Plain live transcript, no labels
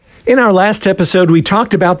In our last episode, we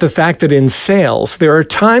talked about the fact that in sales, there are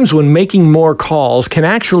times when making more calls can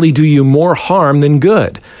actually do you more harm than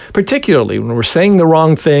good, particularly when we're saying the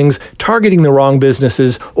wrong things, targeting the wrong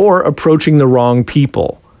businesses, or approaching the wrong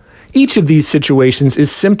people. Each of these situations is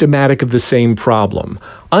symptomatic of the same problem: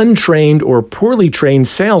 untrained or poorly trained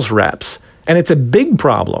sales reps. And it's a big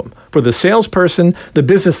problem for the salesperson, the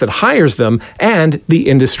business that hires them, and the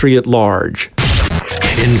industry at large.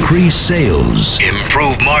 Increase sales,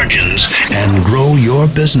 improve margins, and grow your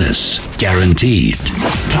business. Guaranteed.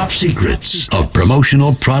 Top secrets of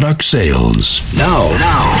promotional product sales.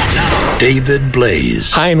 Now, David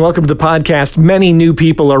Blaze. Hi, and welcome to the podcast. Many new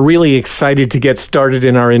people are really excited to get started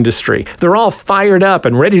in our industry. They're all fired up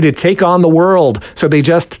and ready to take on the world, so they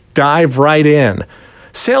just dive right in.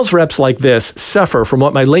 Sales reps like this suffer from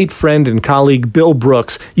what my late friend and colleague Bill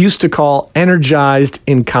Brooks used to call energized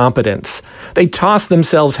incompetence. They toss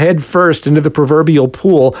themselves head first into the proverbial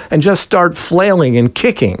pool and just start flailing and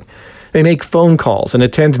kicking. They make phone calls and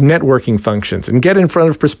attend networking functions and get in front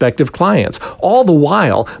of prospective clients, all the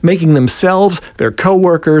while making themselves, their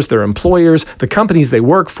coworkers, their employers, the companies they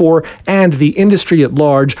work for, and the industry at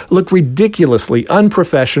large look ridiculously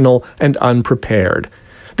unprofessional and unprepared.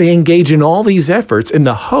 They engage in all these efforts in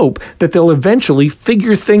the hope that they'll eventually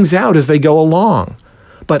figure things out as they go along.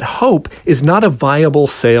 But hope is not a viable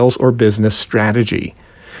sales or business strategy.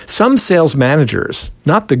 Some sales managers,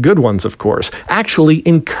 not the good ones of course, actually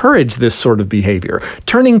encourage this sort of behavior,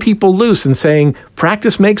 turning people loose and saying,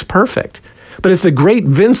 "Practice makes perfect." But as the great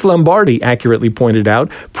Vince Lombardi accurately pointed out,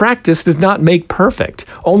 practice does not make perfect.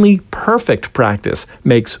 Only perfect practice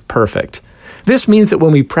makes perfect. This means that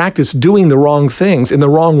when we practice doing the wrong things in the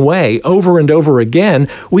wrong way over and over again,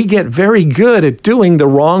 we get very good at doing the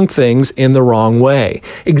wrong things in the wrong way,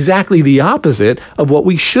 exactly the opposite of what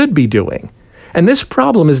we should be doing. And this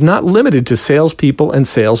problem is not limited to salespeople and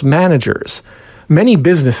sales managers. Many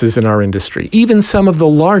businesses in our industry, even some of the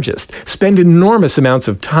largest, spend enormous amounts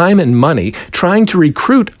of time and money trying to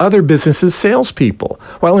recruit other businesses' salespeople,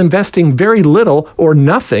 while investing very little or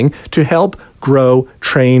nothing to help grow,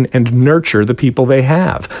 train, and nurture the people they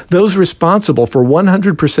have, those responsible for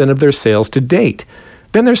 100% of their sales to date.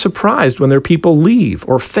 Then they're surprised when their people leave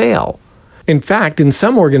or fail. In fact, in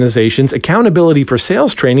some organizations, accountability for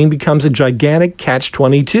sales training becomes a gigantic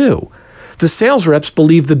catch-22. The sales reps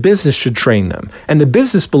believe the business should train them, and the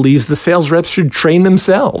business believes the sales reps should train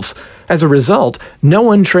themselves. As a result, no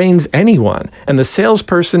one trains anyone, and the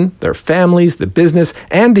salesperson, their families, the business,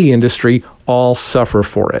 and the industry all suffer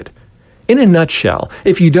for it. In a nutshell,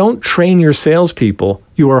 if you don't train your salespeople,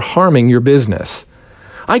 you are harming your business.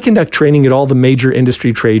 I conduct training at all the major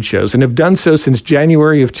industry trade shows and have done so since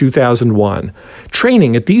January of 2001.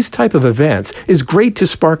 Training at these type of events is great to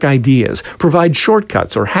spark ideas, provide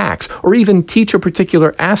shortcuts or hacks, or even teach a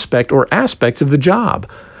particular aspect or aspects of the job.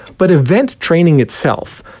 But event training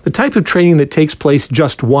itself, the type of training that takes place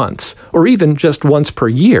just once, or even just once per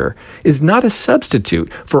year, is not a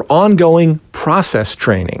substitute for ongoing process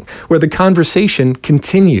training, where the conversation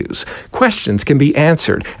continues, questions can be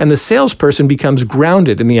answered, and the salesperson becomes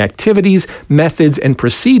grounded in the activities, methods, and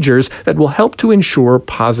procedures that will help to ensure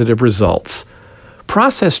positive results.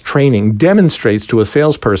 Process training demonstrates to a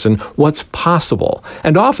salesperson what's possible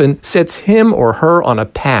and often sets him or her on a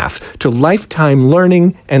path to lifetime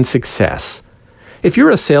learning and success. If you're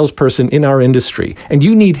a salesperson in our industry and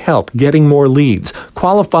you need help getting more leads,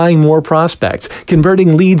 qualifying more prospects,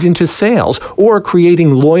 converting leads into sales, or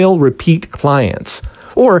creating loyal repeat clients,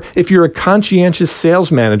 or if you're a conscientious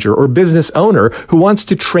sales manager or business owner who wants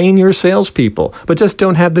to train your salespeople but just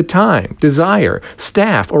don't have the time, desire,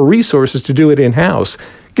 staff, or resources to do it in-house,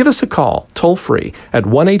 give us a call, toll-free, at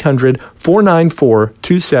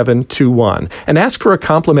 1-800-494-2721 and ask for a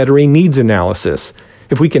complimentary needs analysis.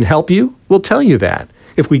 If we can help you, we'll tell you that.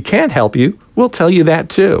 If we can't help you, we'll tell you that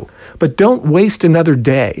too. But don't waste another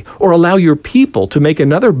day or allow your people to make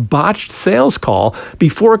another botched sales call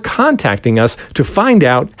before contacting us to find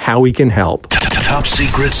out how we can help. Top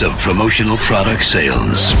secrets of promotional product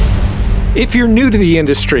sales. If you're new to the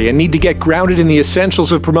industry and need to get grounded in the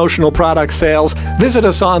essentials of promotional product sales, visit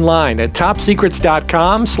us online at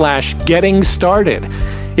topsecrets.com/getting started.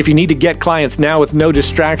 If you need to get clients now with no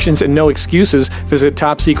distractions and no excuses, visit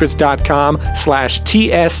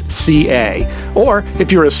topsecrets.com/TSCA. Or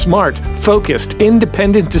if you're a smart, focused,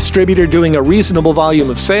 independent distributor doing a reasonable volume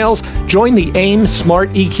of sales, join the AIM Smart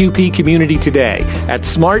EQP community today at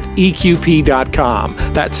smarteqp.com.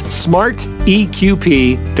 That's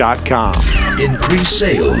smarteqp.com. Increase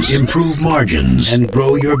sales, improve margins, and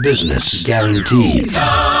grow your business. Guaranteed.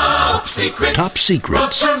 Top secrets. Top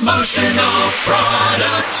secrets. Of promotional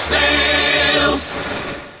product sales.